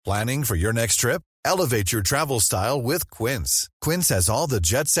Planning for your next trip? Elevate your travel style with Quince. Quince has all the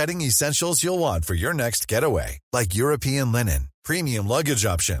jet-setting essentials you'll want for your next getaway, like European linen, premium luggage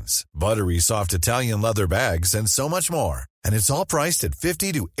options, buttery soft Italian leather bags, and so much more. And it's all priced at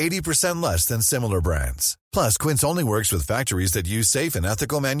 50 to 80% less than similar brands. Plus, Quince only works with factories that use safe and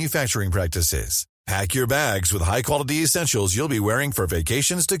ethical manufacturing practices. Pack your bags with high-quality essentials you'll be wearing for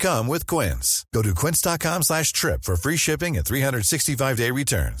vacations to come with Quince. Go to quince.com/trip for free shipping and 365-day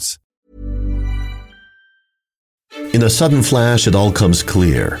returns. In a sudden flash, it all comes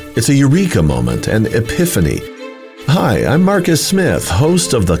clear. It's a eureka moment, an epiphany. Hi, I'm Marcus Smith,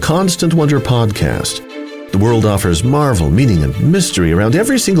 host of the Constant Wonder podcast. The world offers marvel, meaning, and mystery around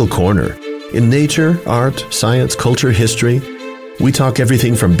every single corner. In nature, art, science, culture, history. We talk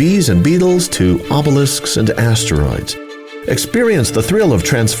everything from bees and beetles to obelisks and asteroids. Experience the thrill of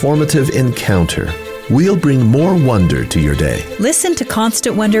transformative encounter. We'll bring more wonder to your day. Listen to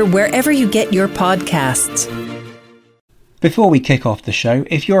Constant Wonder wherever you get your podcasts. Before we kick off the show,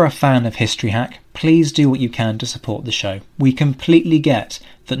 if you're a fan of History Hack, please do what you can to support the show. We completely get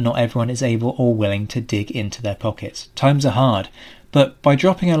that not everyone is able or willing to dig into their pockets. Times are hard. But by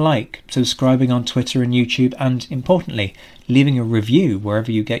dropping a like, subscribing on Twitter and YouTube, and importantly, leaving a review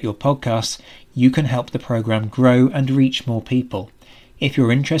wherever you get your podcasts, you can help the programme grow and reach more people. If you're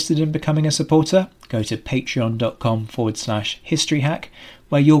interested in becoming a supporter, go to patreon.com/historyhack,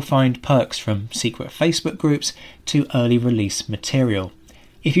 where you'll find perks from secret Facebook groups to early release material.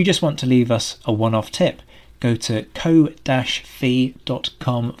 If you just want to leave us a one-off tip, go to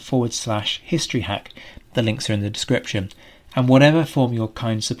ko-fi.com/historyhack. The links are in the description. And whatever form your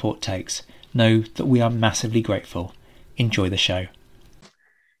kind support takes, know that we are massively grateful. Enjoy the show.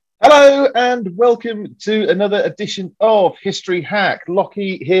 Hello and welcome to another edition of History Hack.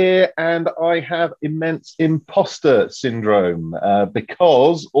 Lockie here, and I have immense imposter syndrome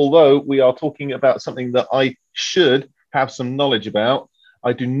because although we are talking about something that I should have some knowledge about,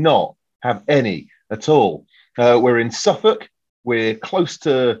 I do not have any at all. We're in Suffolk. We're close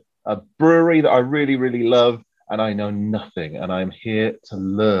to a brewery that I really, really love. And I know nothing, and I'm here to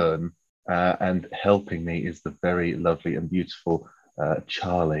learn. And helping me is the very lovely and beautiful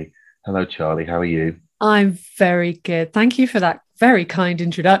Charlie. Hello, Charlie. How are you? I'm very good. Thank you for that very kind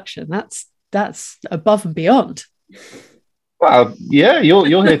introduction. That's above and beyond. Well, yeah,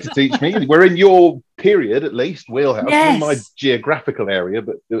 you're here to teach me. We're in your period, at least, wheelhouse. Yes. In my geographical area,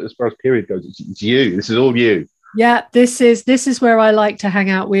 but as far as period goes, it's you. This is all you. Yeah, this is where I like to hang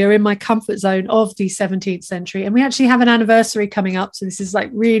out. We are in my comfort zone of the 17th century, and we actually have an anniversary coming up. So this is like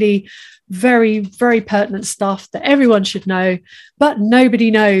really very, very pertinent stuff that everyone should know, but nobody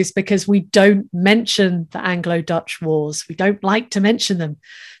knows because we don't mention the Anglo-Dutch wars. We don't like to mention them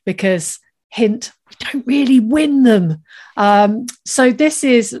because, hint, we don't really win them. So this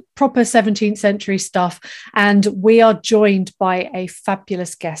is proper 17th century stuff, and we are joined by a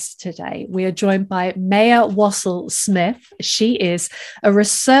fabulous guest today. We are joined by Maya Wassell-Smith. She is a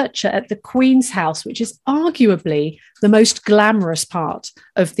researcher at the Queen's House, which is arguably the most glamorous part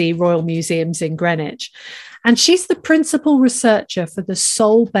of the Royal Museums in Greenwich. And she's the principal researcher for the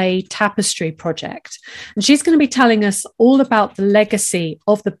Solebay Tapestry Project. And she's going to be telling us all about the legacy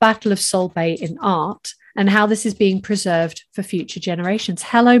of the Battle of Solebay in art and how this is being preserved for future generations.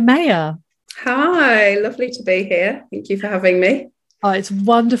 Hello, Maya. Hi, lovely to be here. Thank you for having me. Oh, it's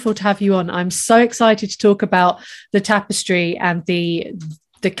wonderful to have you on. I'm so excited to talk about the tapestry and the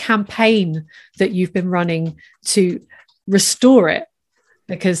campaign that you've been running to restore it.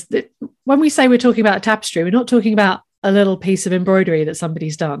 Because when we say we're talking about a tapestry, we're not talking about a little piece of embroidery that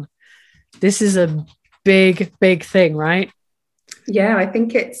somebody's done. This is a big, big thing, right? Yeah, I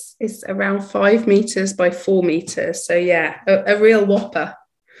think it's around 5 meters by 4 meters. So yeah, a real whopper.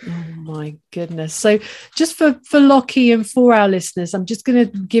 Oh my goodness. So just for Lockie and for our listeners, I'm just going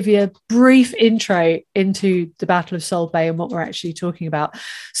to give you a brief intro into the Battle of Solebay and what we're actually talking about.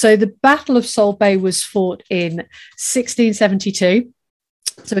 So the Battle of Solebay was fought in 1672.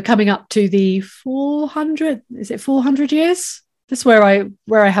 So we're coming up to the 400, is it 400 years? That's where I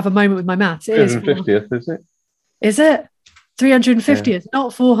have a moment with my maths. It is 350th, is it? Is it? 350th, yeah.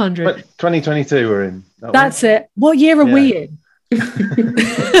 Not 400. But 2022 we're in. That's it. What year are we in?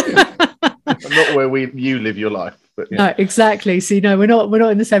 Not where you live your life. But yeah. No, exactly. So we're not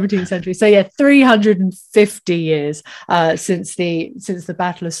in the 17th century. So yeah, 350 years since the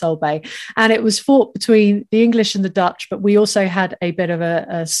Battle of Solebay, and it was fought between the English and the Dutch. But we also had a bit of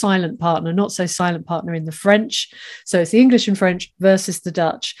a silent partner, not so silent partner in the French. So it's the English and French versus the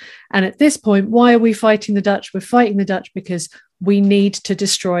Dutch. And at this point, why are we fighting the Dutch? We're fighting the Dutch because we need to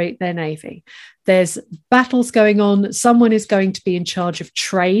destroy their navy. There's battles going on. Someone is going to be in charge of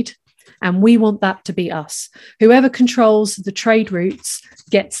trade, and we want that to be us. Whoever controls the trade routes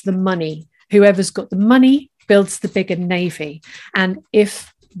gets the money. Whoever's got the money builds the bigger navy. And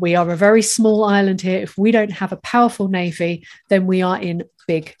if we are a very small island here, if we don't have a powerful navy, then we are in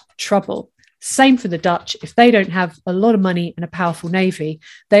big trouble. Same for the Dutch. If they don't have a lot of money and a powerful navy,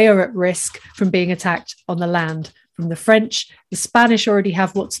 they are at risk from being attacked on the land from the French. The Spanish already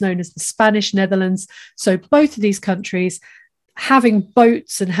have what's known as the Spanish Netherlands. So both of these countries, having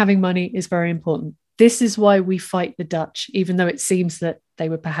boats and having money is very important. This is why we fight the Dutch, even though it seems that they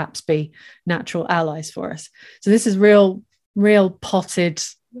would perhaps be natural allies for us. So this is real potted,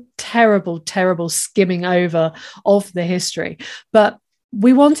 terrible skimming over of the history. But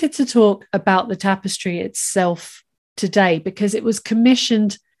we wanted to talk about the tapestry itself today because it was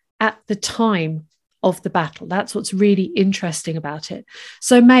commissioned at the time of the battle. That's what's really interesting about it.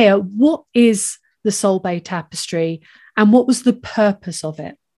 So Maya, what is the Solebay Tapestry and what was the purpose of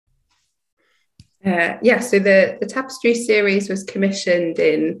it? So the tapestry series was commissioned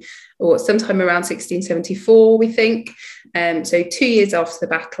in sometime around 1674, we think. So 2 years after the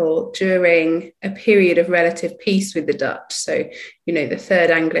battle, during a period of relative peace with the Dutch. So, the Third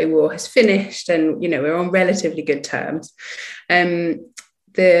Anglo War has finished and, we're on relatively good terms.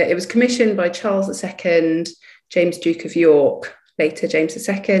 It was commissioned by Charles II, James Duke of York, later James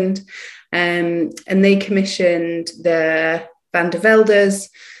II. And they commissioned the Van der Velders,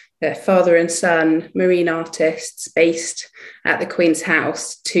 their father and son, marine artists based at the Queen's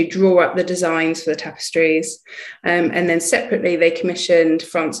House, to draw up the designs for the tapestries. And then separately, they commissioned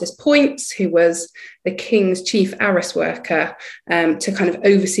Francis Poyntz, who was the King's chief arras worker, to kind of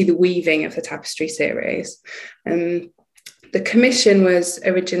oversee the weaving of the tapestry series. The commission was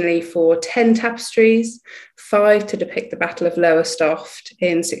originally for 10 tapestries, 5 to depict the Battle of Lowestoft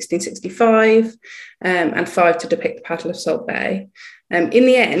in 1665, and 5 to depict the Battle of Salt Bay. In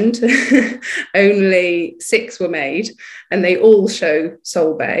the end, only 6 were made, and they all show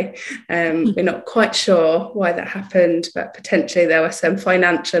Solebay. We're not quite sure why that happened, but potentially there were some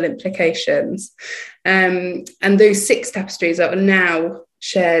financial implications. And those 6 tapestries are now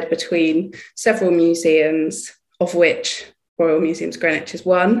shared between several museums, of which Royal Museums Greenwich is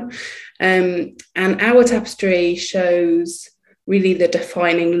one. And our tapestry shows really the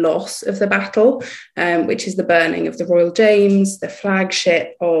defining loss of the battle, which is the burning of the Royal James, the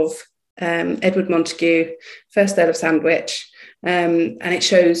flagship of Edward Montagu, first Earl of Sandwich. And it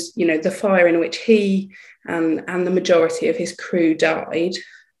shows, the fire in which he and the majority of his crew died.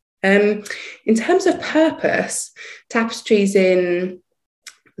 In terms of purpose, tapestries in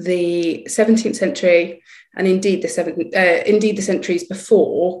the 17th century and indeed the centuries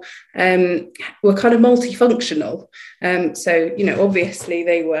before, were kind of multifunctional. So, obviously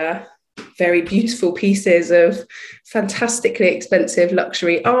they were very beautiful pieces of fantastically expensive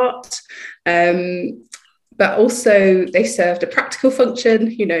luxury art, but also they served a practical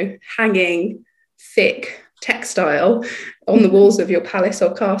function, hanging thick textile on the walls of your palace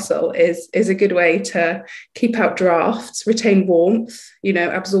or castle is a good way to keep out drafts, retain warmth,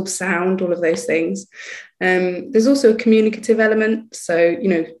 absorb sound, all of those things. There's also a communicative element. So,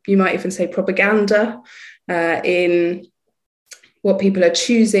 you might even say propaganda in what people are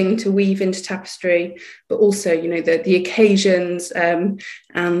choosing to weave into tapestry, but also, the occasions and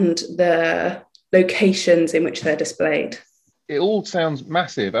the locations in which they're displayed. It all sounds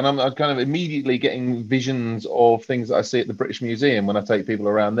massive, and I'm kind of immediately getting visions of things that I see at the British Museum when I take people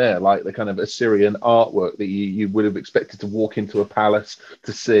around there, like the kind of Assyrian artwork that you would have expected to walk into a palace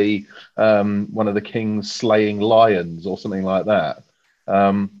to see one of the kings slaying lions or something like that.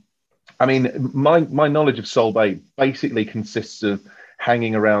 I mean, my knowledge of Solebay basically consists of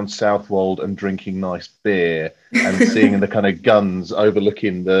hanging around Southwold and drinking nice beer and seeing the kind of guns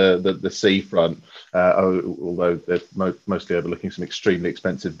overlooking the seafront, although they're mostly overlooking some extremely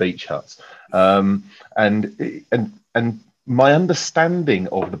expensive beach huts. And my understanding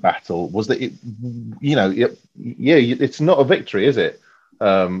of the battle was that it's not a victory, is it?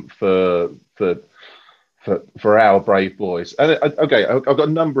 For our brave boys. And okay, I've got a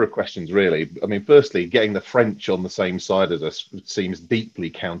number of questions, really. I mean, firstly, getting the French on the same side as us seems deeply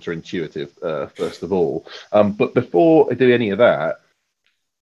counterintuitive, first of all. But before I do any of that,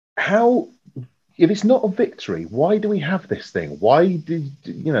 if it's not a victory, why do we have this thing? Why did,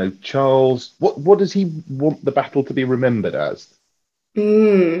 Charles, what does he want the battle to be remembered as?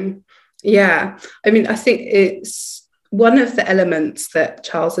 Yeah, I mean, I think it's one of the elements that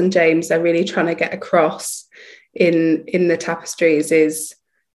Charles and James are really trying to get across in the tapestries is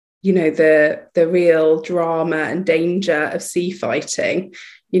you know, the real drama and danger of sea fighting.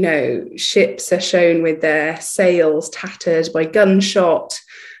 You know, ships are shown with their sails tattered by gunshot.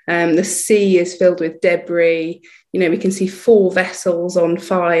 The sea is filled with debris. You know, we can see 4 vessels on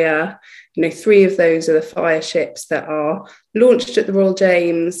fire. You know, 3 of those are the fire ships that are launched at the Royal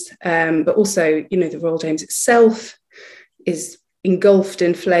James, but also, you know, the Royal James itself is engulfed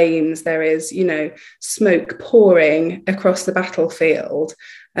in flames. There is, you know, smoke pouring across the battlefield.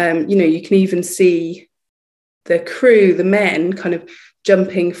 You know, you can even see the crew, the men, kind of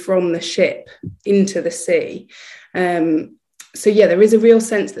jumping from the ship into the sea. So yeah, there is a real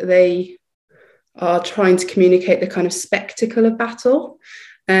sense that they are trying to communicate the kind of spectacle of battle.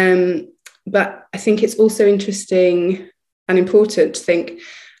 But I think it's also interesting and important to think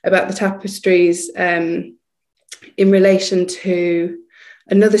about the tapestries in relation to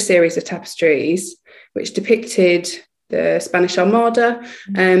another series of tapestries which depicted the Spanish Armada,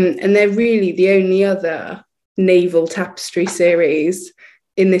 and they're really the only other naval tapestry series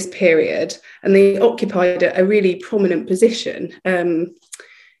in this period, and they occupied a really prominent position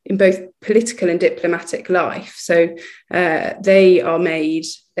in both political and diplomatic life. So they are made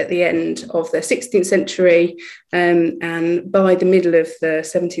at the end of the 16th century, and by the middle of the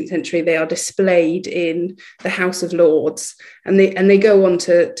 17th century, they are displayed in the House of Lords, and they go on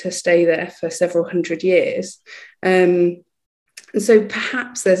to stay there for several hundred years. And so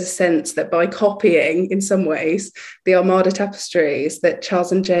perhaps there's a sense that by copying, in some ways, the Armada tapestries, that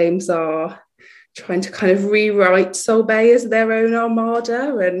Charles and James are trying to kind of rewrite Solebay as their own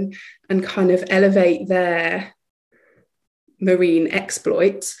Armada and kind of elevate their marine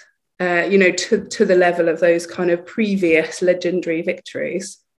exploits, you know, to the level of those kind of previous legendary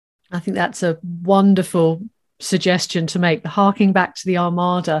victories. I think that's a wonderful suggestion to make, the harking back to the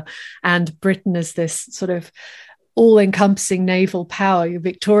Armada and Britain as this sort of all-encompassing naval power. You're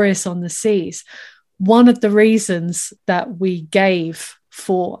victorious on the seas. One of the reasons that we gave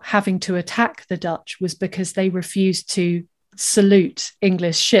for having to attack the Dutch was because they refused to salute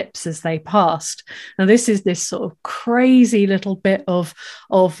English ships as they passed. Now, this is this sort of crazy little bit of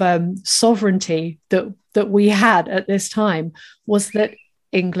sovereignty that we had at this time, was that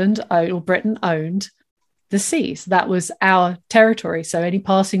England or Britain owned the seas. That was our territory. So any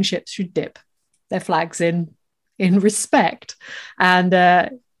passing ships should dip their flags in respect. And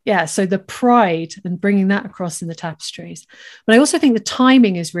so the pride and bringing that across in the tapestries. But I also think the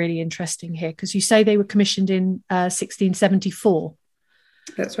timing is really interesting here, because you say they were commissioned in 1674.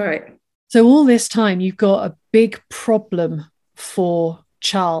 That's right. So all this time you've got a big problem for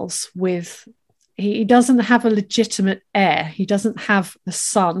Charles with, he doesn't have a legitimate heir. He doesn't have a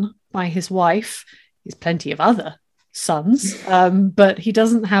son by his wife. There's plenty of other sons, but he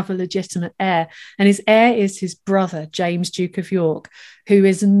doesn't have a legitimate heir, and his heir is his brother James, Duke of York, who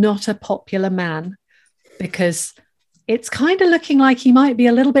is not a popular man, because it's kind of looking like he might be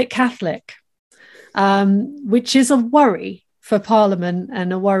a little bit Catholic, which is a worry for Parliament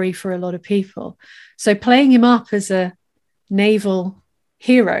and a worry for a lot of people. So playing him up as a naval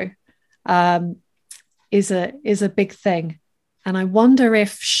hero is a big thing, and I wonder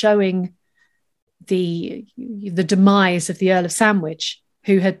if showing the demise of the Earl of Sandwich,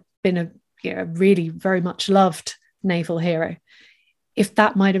 who had been a really very much loved naval hero, if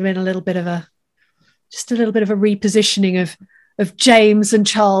that might have been a little bit of a repositioning of James and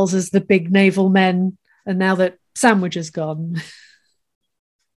Charles as the big naval men, and now that Sandwich is gone.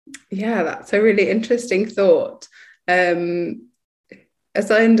 Yeah, that's a really interesting thought. As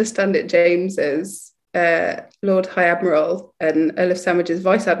I understand it, James is Lord High Admiral and Earl of Sandwich's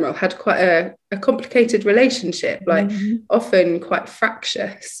Vice Admiral had quite a complicated relationship, like often quite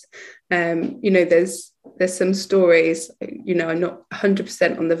fractious. You know, there's some stories, you know, I'm not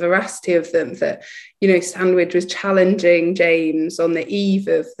 100% on the veracity of them, that, you know, Sandwich was challenging James on the eve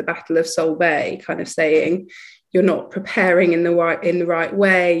of the Battle of Solebay, kind of saying, you're not preparing in the right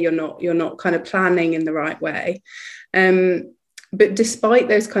way, you're not kind of planning in the right way. But despite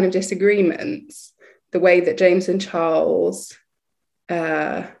those kind of disagreements, the way that James and Charles,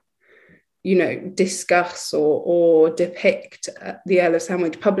 you know, discuss or depict the Earl of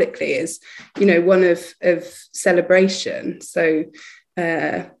Sandwich publicly is, you know, one of celebration. So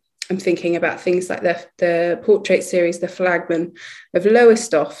I'm thinking about things like the portrait series, The Flagman of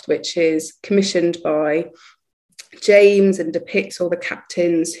Lowestoft, which is commissioned by James and depicts all the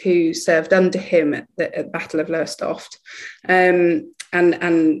captains who served under him at the Battle of Lowestoft.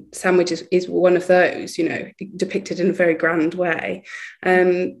 And Sandwich is one of those, you know, depicted in a very grand way.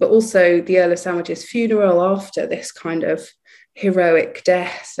 But also the Earl of Sandwich's funeral after this kind of heroic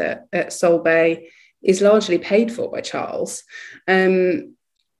death at Solebay is largely paid for by Charles.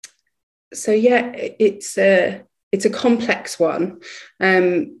 So yeah, it's a complex one,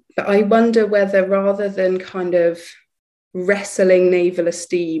 but I wonder whether, rather than kind of wrestling naval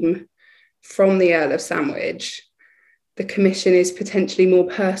esteem from the Earl of Sandwich, the commission is potentially more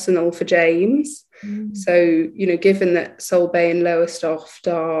personal for James. So, given that Solbay and Lowestoft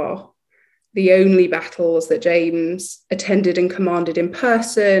are the only battles that James attended and commanded in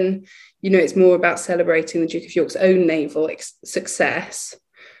person, it's more about celebrating the Duke of York's own naval success,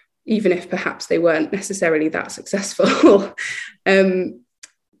 even if perhaps they weren't necessarily that successful.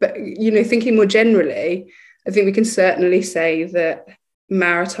 But, thinking more generally, I think we can certainly say that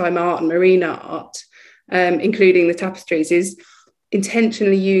maritime art and marine art, including the tapestries, is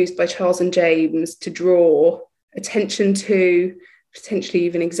intentionally used by Charles and James to draw attention to, potentially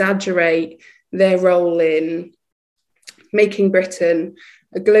even exaggerate, their role in making Britain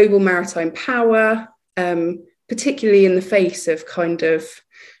a global maritime power, particularly in the face of kind of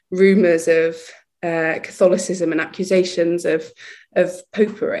rumours of Catholicism and accusations of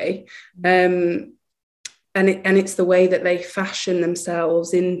popery. And it's the way that they fashion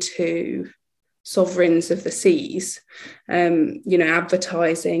themselves into sovereigns of the seas,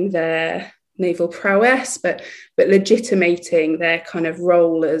 advertising their naval prowess, but legitimating their kind of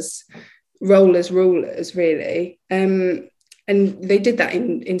role as rulers, really. And they did that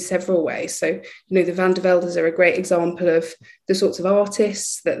in several ways. So, the Van der Veldes are a great example of the sorts of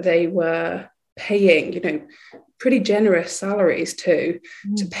artists that they were paying, pretty generous salaries to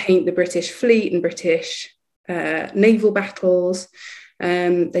paint the British fleet and British naval battles.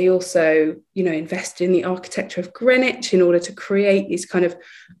 They also, invested in the architecture of Greenwich in order to create these kind of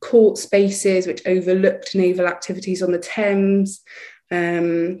court spaces which overlooked naval activities on the Thames.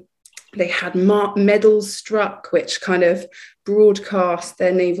 They had medals struck, which kind of broadcast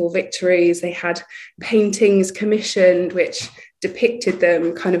their naval victories. They had paintings commissioned, which depicted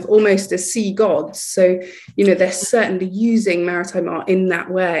them kind of almost as sea gods. So, they're certainly using maritime art in that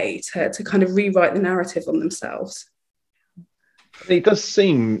way to kind of rewrite the narrative on themselves. It does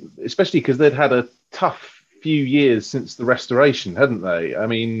seem, especially because they'd had a tough few years since the Restoration, hadn't they? I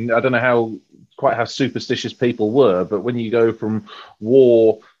mean, I don't know quite how superstitious people were, but when you go from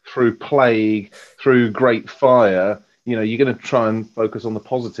war through plague, through great fire, you're going to try and focus on the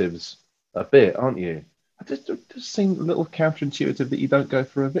positives a bit, aren't you? It just seemed a little counterintuitive that you don't go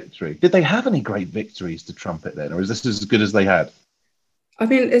for a victory. Did they have any great victories to trumpet then, or is this as good as they had? I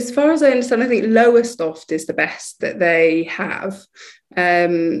mean, as far as I understand, I think Lowestoft is the best that they have.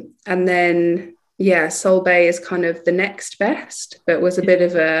 And then, Solbay is kind of the next best, but was a bit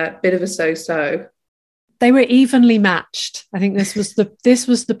of a so-so. They were evenly matched. I think this was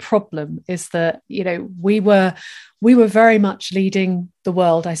the problem, is that, we were very much leading the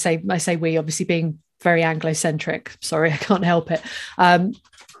world. I say we, obviously being very Anglo-centric. Sorry, I can't help it.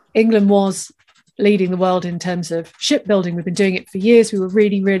 England was leading the world in terms of shipbuilding. We've been doing it for years. We were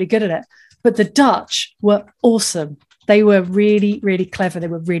really, really good at it. But the Dutch were awesome. They were really, really clever. They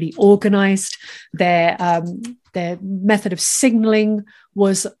were really organised. Their method of signalling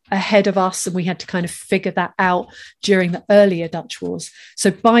was ahead of us, and we had to kind of figure that out during the earlier Dutch wars.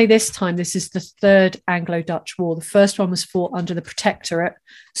 So by this time, this is the third Anglo-Dutch war. The first one was fought under the Protectorate.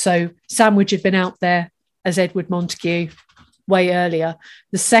 So Sandwich had been out there as Edward Montagu way earlier.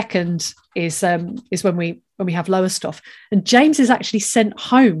 The second is when we have Lowestoft, and James is actually sent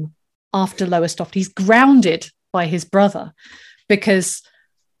home after Lowestoft. He's grounded by his brother because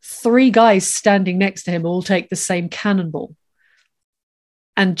 3 guys standing next to him all take the same cannonball,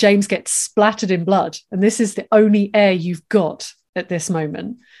 and James gets splattered in blood, and this is the only heir you've got at this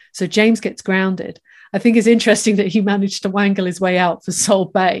moment. So James gets grounded. I think it's interesting that he managed to wangle his way out for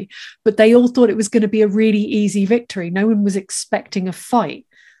Solbay, but they all thought it was going to be a really easy victory. No one was expecting a fight.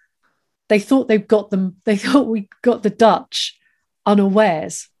 They thought we got the Dutch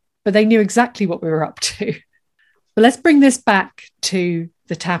unawares, but they knew exactly what we were up to. But let's bring this back to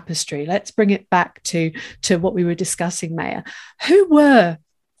the tapestry. Let's bring it back to what we were discussing, Maya. Who were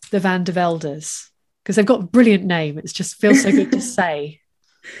the Van der Veldes? Because they've got a brilliant name. It just feels so good to say.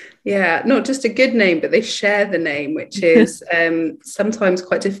 Yeah, not just a good name, but they share the name, which is sometimes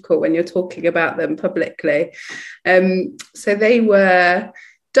quite difficult when you're talking about them publicly. So they were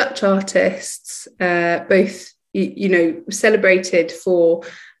Dutch artists, both, celebrated for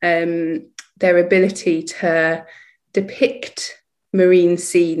their ability to depict marine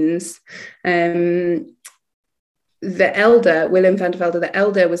scenes. The elder, Willem van der Velde, the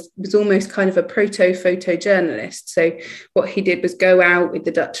elder, was almost kind of a proto-photojournalist. So what he did was go out with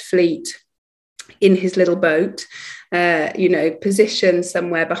the Dutch fleet in his little boat, position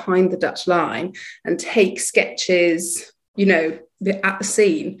somewhere behind the Dutch line and take sketches, at the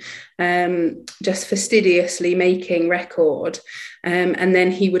scene, just fastidiously making record. And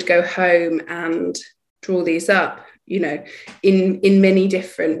then he would go home and draw these up, in many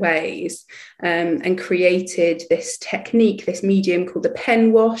different ways, and created this technique, this medium called the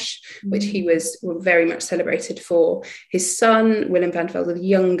pen wash, which he was very much celebrated for. His son, Willem van der Velde the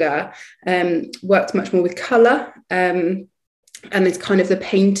Younger, worked much more with colour, and it's kind of the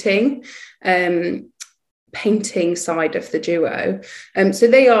painting side of the duo. So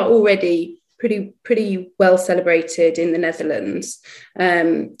they are already pretty well celebrated in the Netherlands,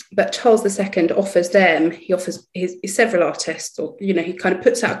 but Charles II offers his several artists, or he kind of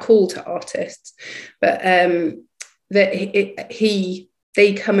puts out a call to artists, but that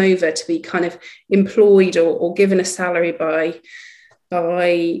they come over to be kind of employed or given a salary by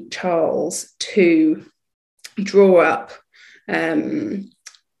Charles to draw up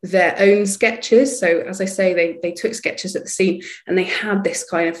their own sketches. So as I say, they took sketches at the scene, and they had this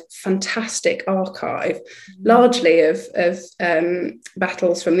kind of fantastic archive, largely of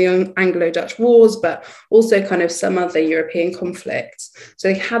battles from the Anglo-Dutch wars, but also kind of some other European conflicts. So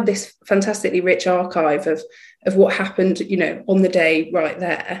they had this fantastically rich archive of what happened, on the day right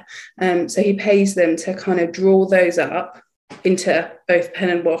there. So he pays them to kind of draw those up into both pen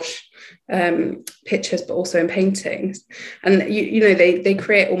and wash pictures, but also in paintings. And they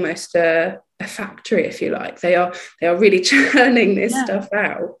create almost a factory, if you like. They are really churning this stuff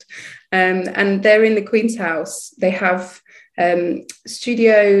out, and they're in the Queen's House. They have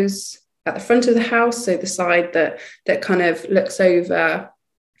studios at the front of the house, so the side that kind of looks over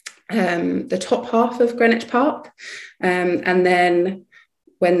the top half of Greenwich Park, and then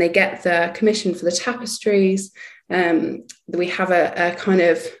when they get the commission for the tapestries, we have a kind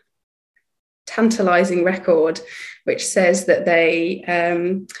of tantalizing record which says that they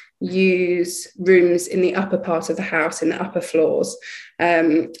use rooms in the upper part of the house, in the upper floors,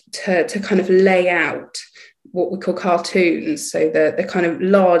 to kind of lay out what we call cartoons, so the kind of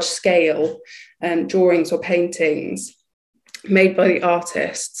large scale drawings or paintings made by the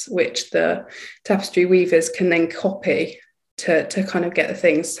artists, which the tapestry weavers can then copy to kind of get the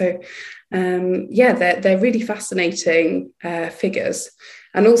things. So they're really fascinating figures,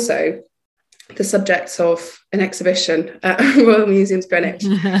 and also the subjects of an exhibition at Royal Museums Greenwich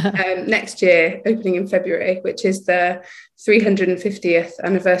next year, opening in February, which is the 350th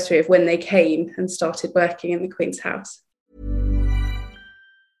anniversary of when they came and started working in the Queen's House.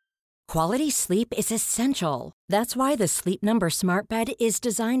 Quality sleep is essential. That's why the Sleep Number Smart Bed is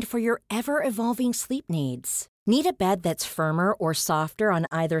designed for your ever-evolving sleep needs. Need a bed that's firmer or softer on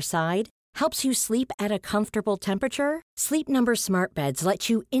either side? Helps you sleep at a comfortable temperature? Sleep Number Smart Beds let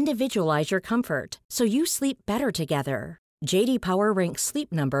you individualize your comfort, so you sleep better together. J.D. Power ranks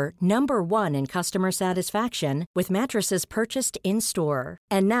Sleep Number number 1 in customer satisfaction with mattresses purchased in-store.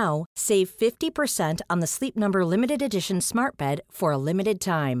 And now, save 50% on the Sleep Number Limited Edition Smart Bed for a limited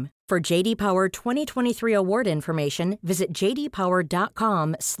time. For J.D. Power 2023 award information, visit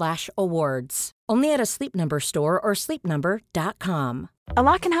jdpower.com/awards. Only at a Sleep Number store or sleepnumber.com. A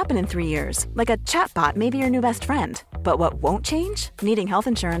lot can happen in 3 years, like a chatbot may be your new best friend. But what won't change? Needing health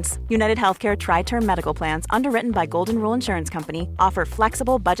insurance. United Healthcare Tri-Term Medical Plans, underwritten by Golden Rule Insurance Company, offer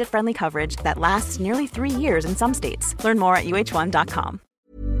flexible, budget-friendly coverage that lasts nearly 3 years in some states. Learn more at uh1.com.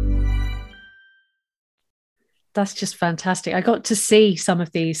 That's just fantastic. I got to see some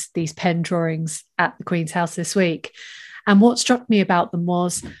of these pen drawings at the Queen's House this week. And what struck me about them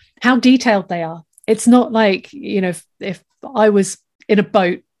was how detailed they are. It's not like, if I was in a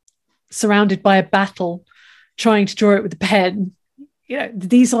boat surrounded by a battle trying to draw it with a pen,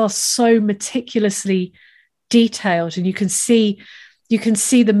 these are so meticulously detailed, and you can see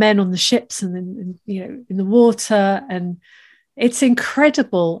the men on the ships and in the water, and it's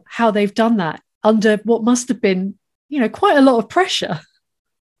incredible how they've done that under what must have been, quite a lot of pressure.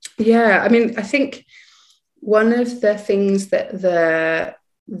 Yeah, I mean, I think one of the things that the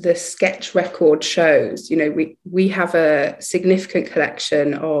sketch record shows, we have a significant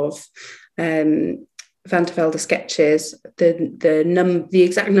collection of Van der Velde sketches. The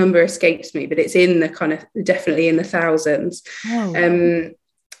exact number escapes me, but it's in the kind of definitely in the thousands. Oh.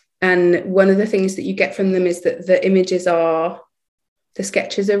 And one of the things that you get from them is that the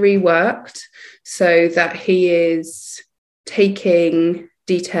sketches are reworked so that he is taking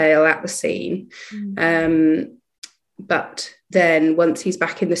detail at the scene. But then once he's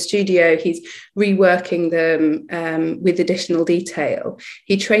back in the studio, he's reworking them with additional detail.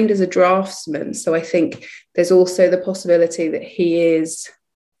 He trained as a draftsman, so I think there's also the possibility that he is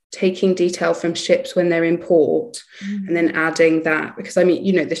taking detail from ships when they're in port and then adding that, because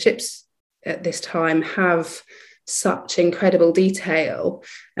the ships at this time have such incredible detail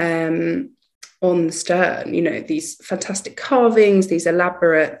on the stern, these fantastic carvings, these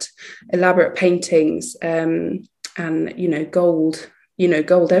elaborate paintings, and gold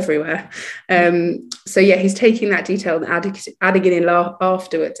everywhere. So yeah, he's taking that detail and adding it in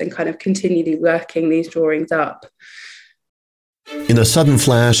afterwards and kind of continually working these drawings up. In a sudden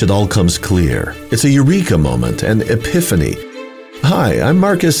flash, it all comes clear. It's a eureka moment, an epiphany. Hi, I'm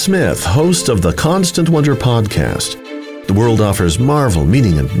Marcus Smith, host of the Constant Wonder podcast. The world offers marvel,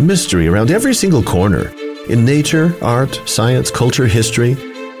 meaning, and mystery around every single corner. In nature, art, science, culture, history,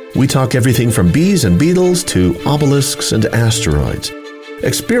 we talk everything from bees and beetles to obelisks and asteroids.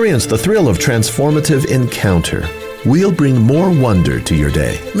 Experience the thrill of transformative encounter. We'll bring more wonder to your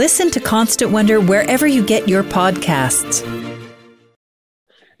day. Listen to Constant Wonder wherever you get your podcasts.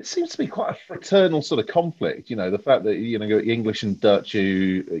 It seems to be quite a fraternal sort of conflict, the fact that, English and Dutch,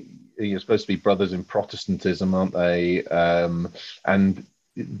 you're supposed to be brothers in Protestantism, aren't they? And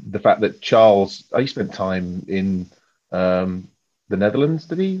the fact that Charles, he spent time in the Netherlands,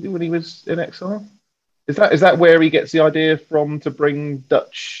 did he, when he was in exile? Is that where he gets the idea from to bring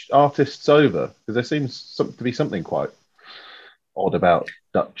Dutch artists over? Because there seems to be something quite odd about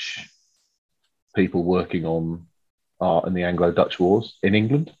Dutch people working on art in the Anglo-Dutch Wars in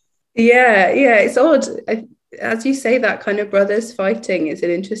England. Yeah, it's odd. As you say, that kind of brothers fighting is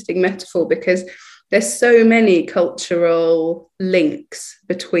an interesting metaphor because there's so many cultural links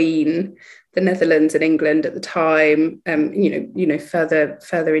between the Netherlands and England at the time,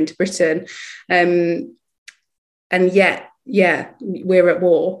 further into Britain, and yet, we're at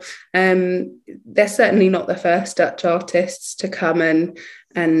war. They're certainly not the first Dutch artists to come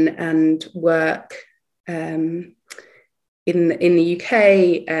and work in the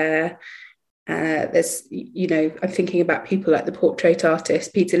UK. There's, I'm thinking about people like the portrait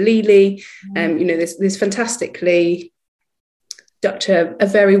artist Peter Lely. There's fantastically Dutch are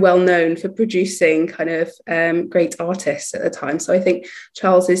very well known for producing kind of great artists at the time. So I think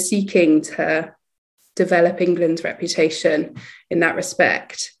Charles is seeking to develop England's reputation in that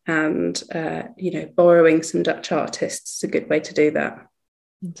respect, and borrowing some Dutch artists is a good way to do that.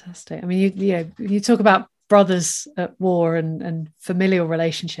 Fantastic. I mean, you talk about brothers at war and familial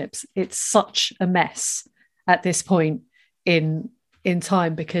relationships. It's such a mess at this point in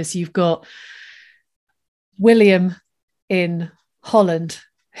time, because you've got William in Holland,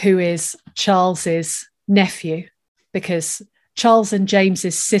 who is Charles's nephew, because Charles and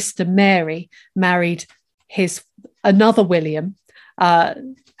James's sister Mary married another William,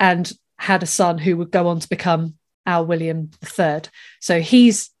 and had a son who would go on to become our William III. So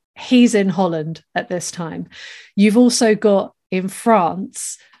he's in Holland at this time. You've also got in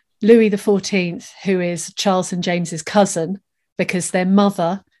France Louis XIV, who is Charles and James's cousin, because their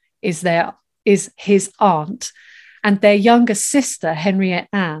mother is his aunt, and their younger sister Henriette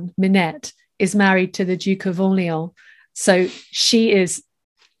Anne Minette is married to the Duke of Orleans. So she is,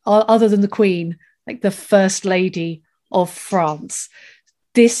 other than the Queen, like the First Lady of France.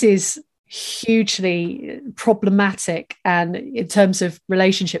 This is hugely problematic, and in terms of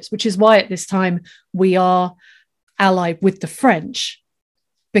relationships, which is why at this time we are allied with the French,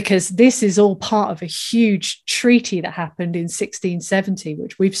 because this is all part of a huge treaty that happened in 1670,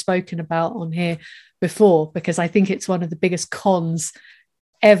 which we've spoken about on here before, because I think it's one of the biggest cons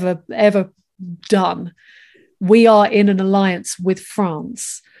ever done. We are in an alliance with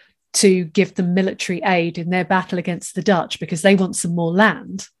France to give them military aid in their battle against the Dutch, because they want some more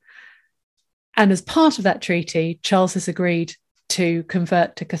land. And as part of that treaty, Charles has agreed to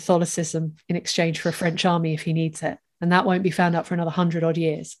convert to Catholicism in exchange for a French army if he needs it. And that won't be found out for another 100 odd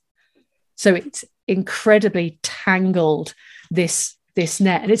years. So it's incredibly tangled, this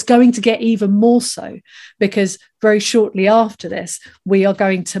net. And it's going to get even more so, because very shortly after this, we are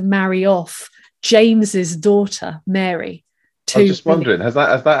going to marry off James's daughter, Mary. I was just wondering, has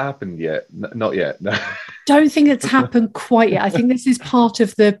that happened yet? Not yet. No. Don't think it's happened quite yet. I think this is part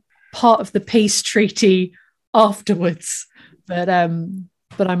of the peace treaty afterwards, but I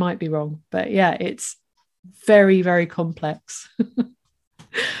might be wrong. But yeah, it's very, very complex.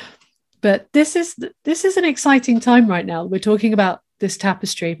 But this is an exciting time right now. We're talking about this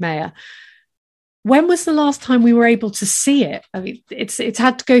tapestry, Maya. When was the last time we were able to see it? I mean, it's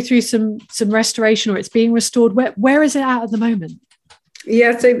had to go through some restoration, or it's being restored. Where is it at the moment?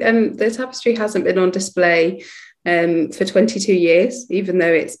 Yeah, so the tapestry hasn't been on display for 22 years, even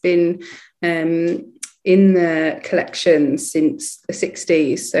though it's been in the collection since the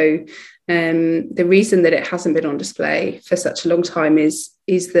 60s. So the reason that it hasn't been on display for such a long time is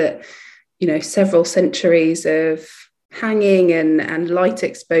that, several centuries of hanging and light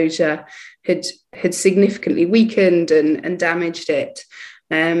exposure had significantly weakened and damaged it.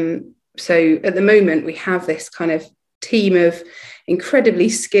 So at the moment, we have this kind of team of incredibly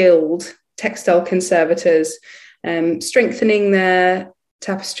skilled textile conservators, strengthening their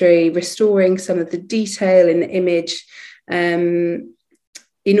tapestry, restoring some of the detail in the image,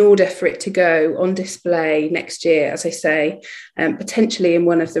 in order for it to go on display next year, as I say, potentially in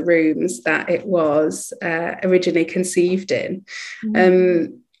one of the rooms that it was originally conceived in.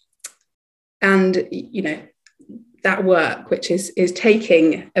 And, you know, that work, which is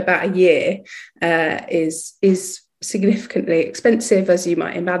taking about a year, is significantly expensive, as you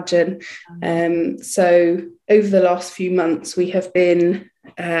might imagine. So over the last few months, we have been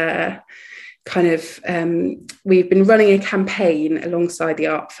we've been running a campaign alongside the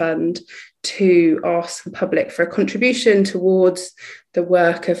Art Fund to ask the public for a contribution towards the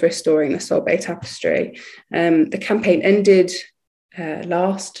work of restoring the Solebay tapestry. The campaign ended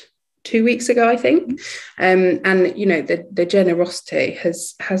last 2 weeks ago, I think. And, you know, the generosity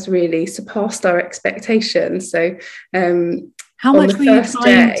has really surpassed our expectations. So how much were you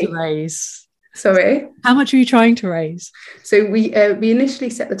trying to raise? Sorry? How much were you trying to raise? So we initially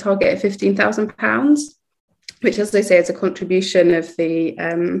set the target at £15,000, which, as I say, is a contribution of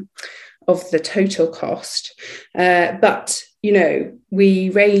the total cost. But, you know, we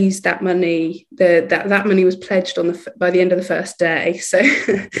raised that money, that money was pledged by the end of the first day. So,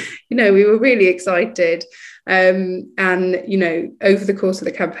 you know, we were really excited. And, you know, over the course of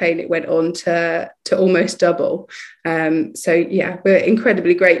the campaign, it went on to almost double. So, yeah, we're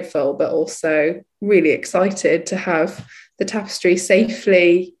incredibly grateful, but also really excited to have the tapestry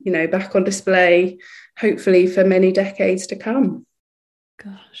safely, you know, back on display, hopefully for many decades to come.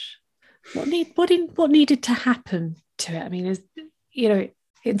 Gosh, what needed to happen to it? I mean, you know,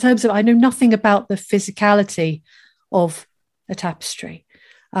 in terms of, I know nothing about the physicality of a tapestry.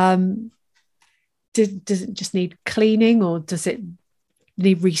 Does it just need cleaning, or does it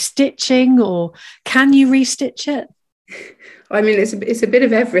need restitching, or can you restitch it? I mean, it's a bit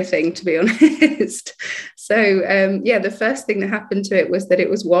of everything, to be honest. So, yeah, the first thing that happened to it was that it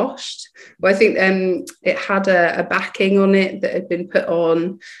was washed. Well, I think it had a backing on it that had been put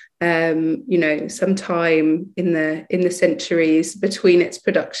on, you know, sometime in the centuries between its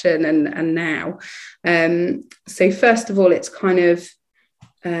production and now. So first of all, it's kind of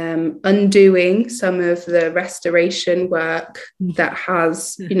undoing some of the restoration work that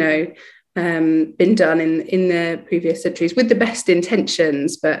has, you know, been done in the previous centuries with the best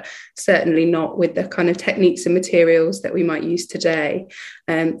intentions, but certainly not with the kind of techniques and materials that we might use today.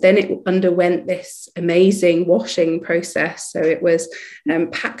 Then it underwent this amazing washing process. So it was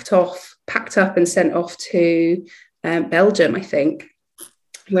packed up and sent off to Belgium, I think,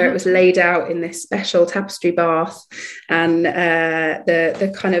 where it was laid out in this special tapestry bath, and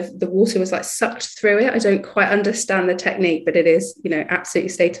the water was like sucked through it. I don't quite understand the technique, but it is, you know, absolutely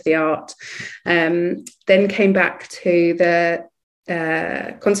state of the art. Then came back to the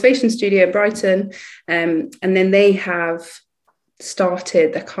conservation studio in Brighton, and then they have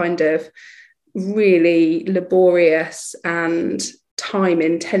started the kind of really laborious and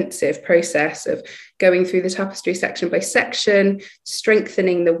time-intensive process of going through the tapestry section by section,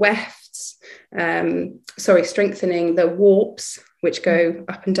 strengthening the wefts, strengthening the warps, which go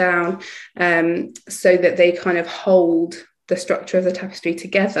up and down, so that they kind of hold the structure of the tapestry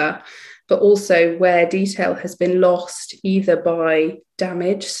together, but also where detail has been lost either by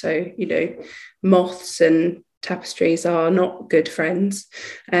damage, so, you know, moths and tapestries are not good friends,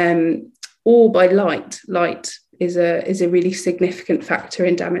 or by light. Light is a really significant factor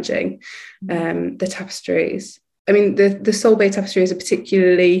in damaging the tapestries. I mean, the Solebay tapestry is a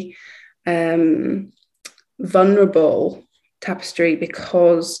particularly vulnerable tapestry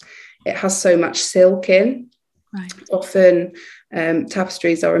because it has so much silk in. Right. Often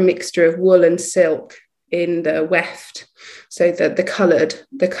tapestries are a mixture of wool and silk in the weft, so that the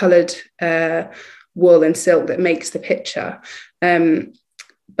coloured wool and silk that makes the picture.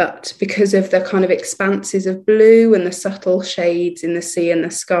 But because of the kind of expanses of blue and the subtle shades in the sea and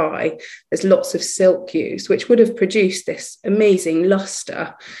the sky, there's lots of silk used, which would have produced this amazing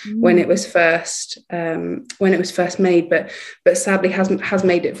luster when it was first made, but sadly has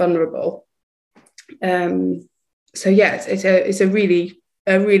made it vulnerable. So yeah, it's a really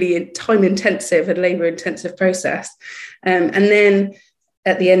time intensive and labour intensive process. And then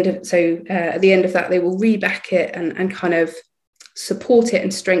at the end of that, they will reback it and kind of support it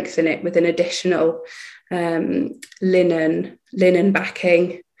and strengthen it with an additional linen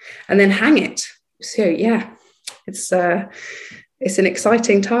backing, and then hang it. So yeah, it's an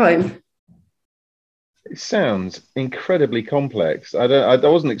exciting time. It sounds incredibly complex. I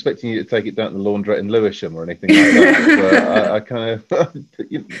wasn't expecting you to take it down to the laundrette in Lewisham or anything like that. But I kind of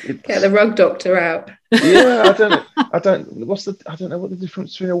get the rug doctor out. Yeah, I don't know what the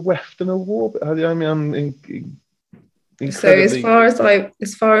difference between a weft and a warp. I mean, I'm incredibly... So as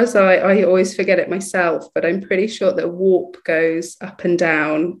far as I always forget it myself, but I'm pretty sure that warp goes up and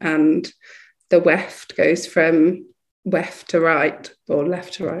down, and the weft goes from weft to right or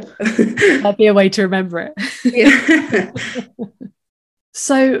left to right. That'd be a way to remember it. Yeah.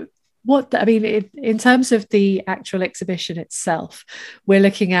 So in terms of the actual exhibition itself, we're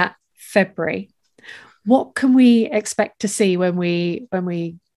looking at February. What can we expect to see when we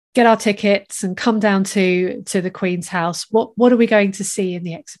get our tickets and come down to the Queen's House? What are we going to see in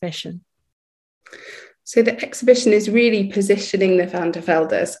the exhibition? So the exhibition is really positioning the Van der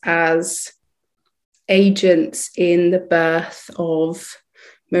Veldes as agents in the birth of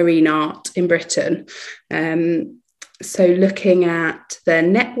marine art in Britain. So looking at their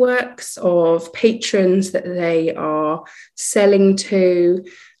networks of patrons that they are selling to,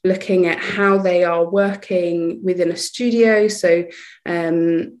 looking at how they are working within a studio. So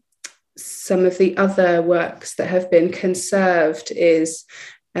some of the other works that have been conserved is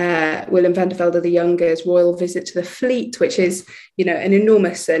Willem van der Velde the Younger's Royal Visit to the Fleet, which is, an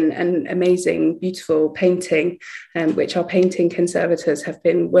enormous and amazing, beautiful painting, which our painting conservators have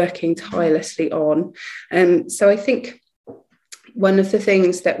been working tirelessly on. So I think one of the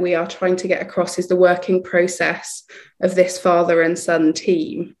things that we are trying to get across is the working process of this father and son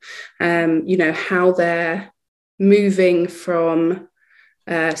team, how they're moving from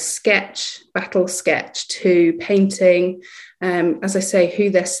battle sketch to painting, as I say, who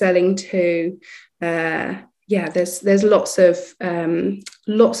they're selling to. There's lots of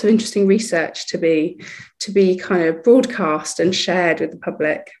interesting research to be kind of broadcast and shared with the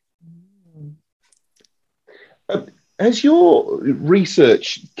public. Has your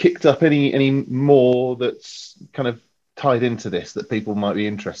research kicked up any more that's kind of tied into this that people might be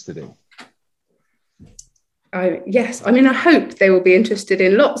interested in? Yes, I hope they will be interested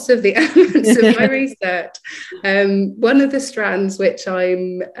in lots of the elements of my research. One of the strands which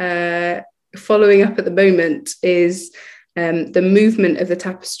I'm following up at the moment is the movement of the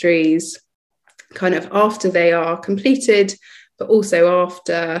tapestries kind of after they are completed, but also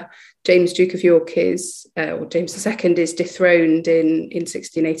after James Duke of York or James II is dethroned in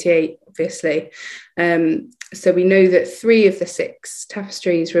 1688, obviously. So we know that 3 of the 6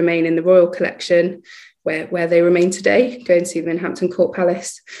 tapestries remain in the royal collection, where they remain today. Go and see them in Hampton Court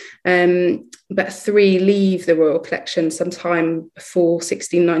Palace. But 3 leave the royal collection sometime before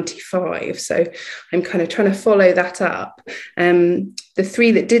 1695. So I'm kind of trying to follow that up. The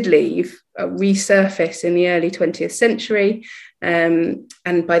 3 that did leave resurface in the early 20th century. And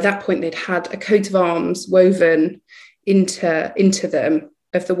by that point, they'd had a coat of arms woven into them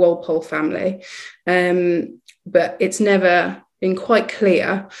of the Walpole family. But it's never been quite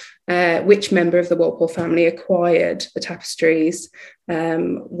clear which member of the Walpole family acquired the tapestries,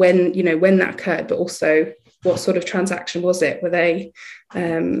 when that occurred, but also what sort of transaction was it? Were they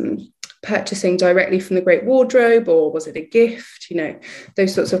purchasing directly from the Great Wardrobe, or was it a gift?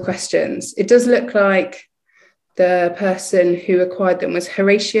 Those sorts of questions. It does look like the person who acquired them was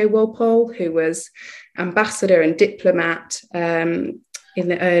Horatio Walpole, who was ambassador and diplomat in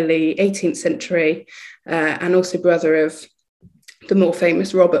the early 18th century, and also brother of the more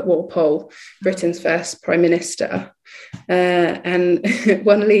famous Robert Walpole, Britain's first Prime Minister. And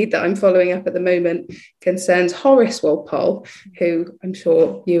one lead that I'm following up at the moment concerns Horace Walpole, who I'm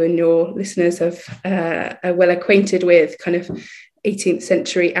sure you and your listeners are well acquainted with, kind of 18th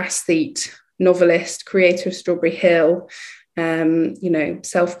century aesthete, novelist, creator of Strawberry Hill,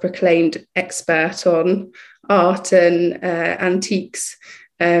 self-proclaimed expert on art and antiques.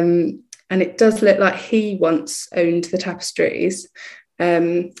 And it does look like he once owned the tapestries,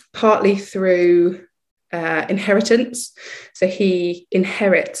 partly through inheritance. So he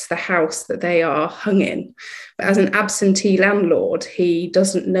inherits the house that they are hung in. But as an absentee landlord, he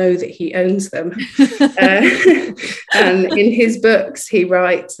doesn't know that he owns them. And in his books, he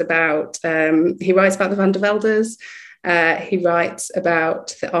writes about the Van der Veldes. He writes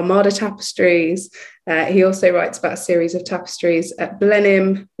about the Armada tapestries. He also writes about a series of tapestries at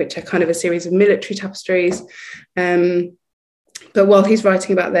Blenheim, which are kind of a series of military tapestries. But while he's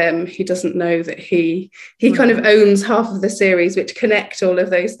writing about them, he doesn't know that he kind of owns half of the series, which connect all of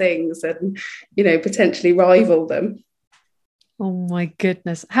those things and, potentially rival them. Oh my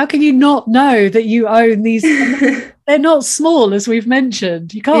goodness. How can you not know that you own these? They're not small, as we've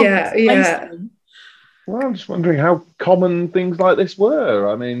mentioned. You can't replace them. Well, I'm just wondering how common things like this were.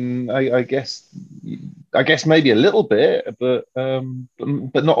 I mean, I guess I guess maybe a little bit, but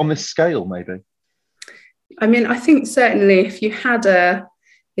not on this scale, maybe. I mean, I think certainly if you had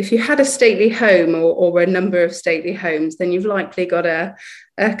a stately home or a number of stately homes, then you've likely got a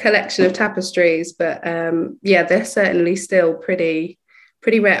collection of tapestries. But they're certainly still pretty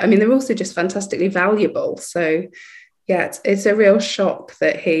rare. I mean, they're also just fantastically valuable. So yeah, it's a real shock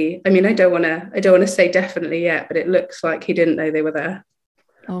that I don't want to say definitely yet, but it looks like he didn't know they were there.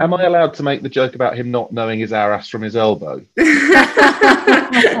 Oh. Am I allowed to make the joke about him not knowing his arras from his elbow?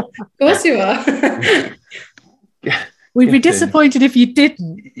 Of course you are. We'd be disappointed if you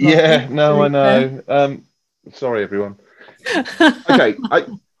didn't. Yeah, no, I know. Sorry, everyone. Okay,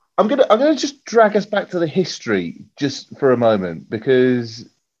 I'm gonna just drag us back to the history just for a moment, because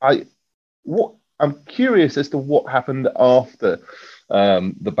I'm curious as to what happened after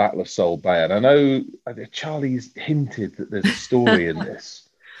the Battle of Solbay. I know Charlie's hinted that there's a story in this.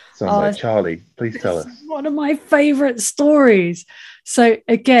 Charlie, please tell us. One of my favourite stories. So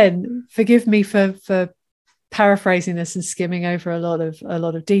again, forgive me for paraphrasing this and skimming over a lot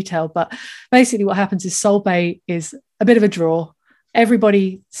of detail, but basically what happens is Solbay is a bit of a draw.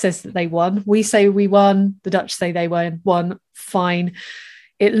 Everybody says that they won. We say we won. The Dutch say they won. Fine.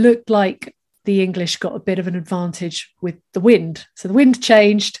 It looked like the English got a bit of an advantage with the wind. So the wind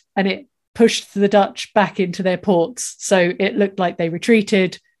changed and it pushed the Dutch back into their ports. So it looked like they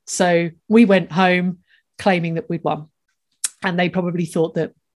retreated. So we went home claiming that we'd won. And they probably thought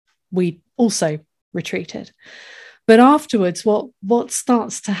that we also retreated. But afterwards, what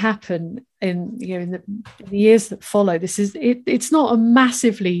starts to happen in the years that follow, it's not a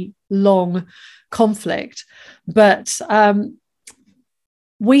massively long conflict, but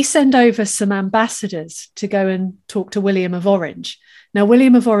we send over some ambassadors to go and talk to William of Orange. Now,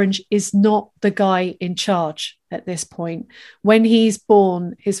 William of Orange is not the guy in charge at this point. When he's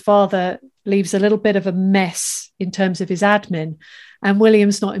born, his father leaves a little bit of a mess in terms of his admin, and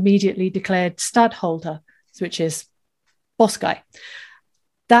William's not immediately declared stadholder, which is boss guy.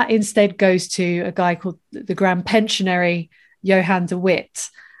 That instead goes to a guy called the Grand Pensionary, Johan de Witt.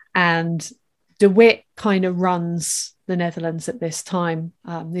 And de Witt kind of runs the Netherlands at this time.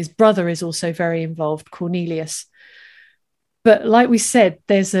 His brother is also very involved, Cornelius. But like we said,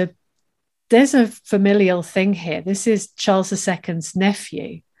 there's a familial thing here. This is Charles II's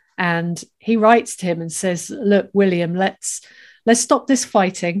nephew. And he writes to him and says, look, William, let's stop this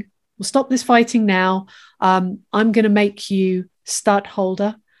fighting. We'll stop this fighting now. I'm going to make you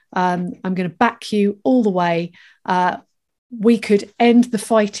stadholder. I'm going to back you all the way. We could end the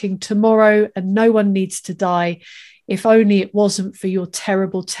fighting tomorrow and no one needs to die, if only it wasn't for your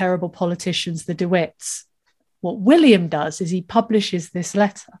terrible, terrible politicians, the De Witts. What William does is he publishes this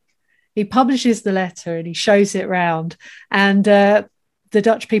letter. He publishes the letter and he shows it round. And the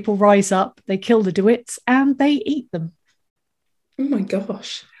Dutch people rise up, they kill the De Witts and they eat them. Oh my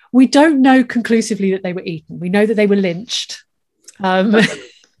gosh. We don't know conclusively that they were eaten. We know that they were lynched.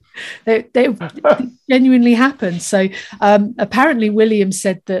 They genuinely happened. So apparently William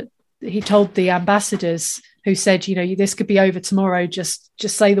said that he told the ambassadors who said, this could be over tomorrow. Just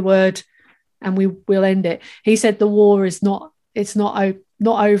say the word and we'll end it. He said the war is not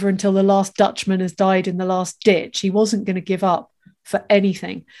over until the last Dutchman has died in the last ditch. He wasn't going to give up for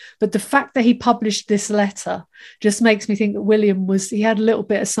anything. But the fact that he published this letter just makes me think that William he had a little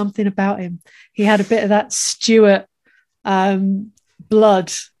bit of something about him. He had a bit of that Stuart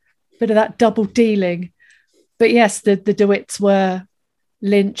blood, bit of that double dealing. But yes, the De Witts were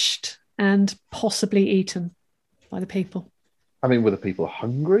lynched and possibly eaten by the people. I mean, were the people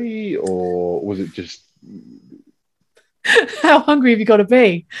hungry, or was it just... How hungry have you got to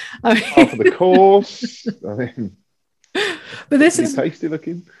be? Half of the course. I mean... But this is tasty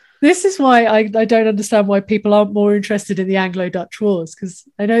looking. This is why I don't understand why people aren't more interested in the Anglo-Dutch wars, because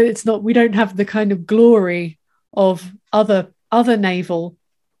I know we don't have the kind of glory of other naval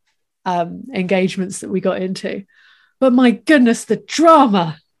engagements that we got into. But my goodness, the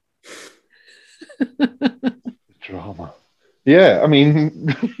drama. Drama. Yeah, I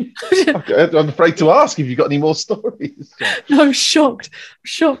mean, I'm afraid to ask if you've got any more stories. No, I'm shocked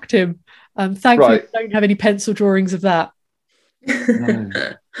him. Thankfully, Right. I don't have any pencil drawings of that. No.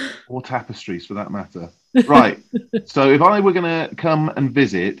 Or tapestries, for that matter. Right. So if I were going to come and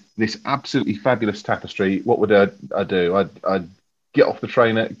visit this absolutely fabulous tapestry, what would I do? I'd get off the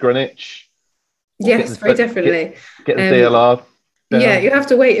train at Greenwich. Yes, very definitely. Get the DLR. Yeah, you have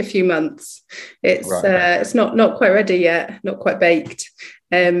to wait a few months. It's Right. It's not quite ready yet, not quite baked.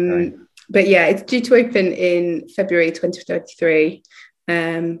 Okay. But yeah, it's due to open in February 2023.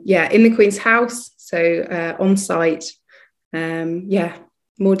 In the Queen's House, so on site.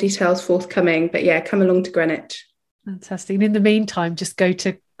 more details forthcoming. But yeah, come along to Greenwich. Fantastic. And in the meantime, just go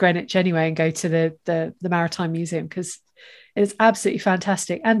to Greenwich anyway and go to the Maritime Museum, because it's absolutely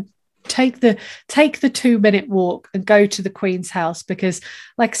fantastic. And take the 2-minute walk and go to the Queen's House, because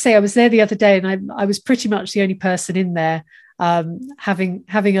like I say, I was there the other day and I was pretty much the only person in there, having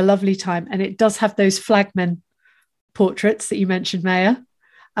a lovely time. And it does have those flagman portraits that you mentioned, Maya.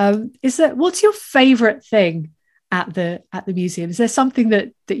 What's your favorite thing at the museum? Is there something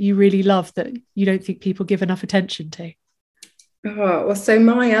that you really love that you don't think people give enough attention to? Oh, well, so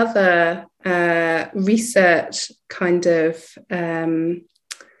my other research kind of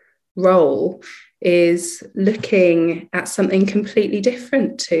role is looking at something completely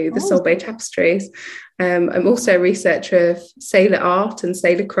different to the Solebay tapestries. I'm also a researcher of sailor art and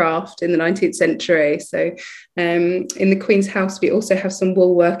sailor craft in the 19th century. So in the Queen's House, we also have some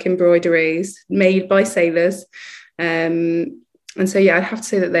woolwork embroideries made by sailors. And so, yeah, I'd have to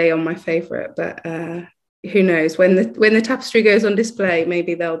say that they are my favourite, but who knows, when the tapestry goes on display,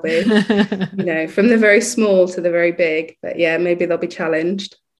 maybe they'll be, from the very small to the very big, but yeah, maybe they'll be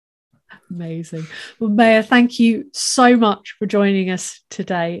challenged. Amazing. Well, Maya, thank you so much for joining us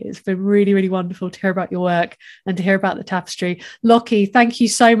today. It's been really, really wonderful to hear about your work and to hear about the tapestry. Lockie, thank you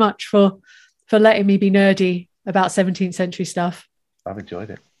so much for letting me be nerdy about 17th century stuff. I've enjoyed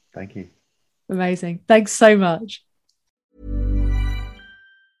it. Thank you. Amazing. Thanks so much.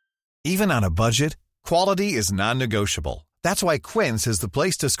 Even on a budget, quality is non-negotiable. That's why Quince is the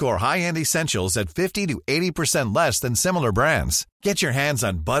place to score high-end essentials at 50 to 80% less than similar brands. Get your hands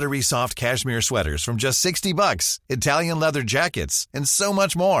on buttery soft cashmere sweaters from just $60, Italian leather jackets, and so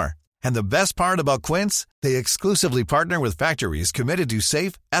much more. And the best part about Quince, they exclusively partner with factories committed to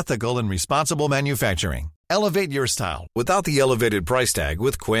safe, ethical, and responsible manufacturing. Elevate your style without the elevated price tag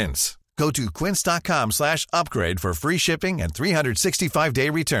with Quince. Go to quince.com/upgrade for free shipping and 365-day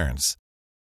returns.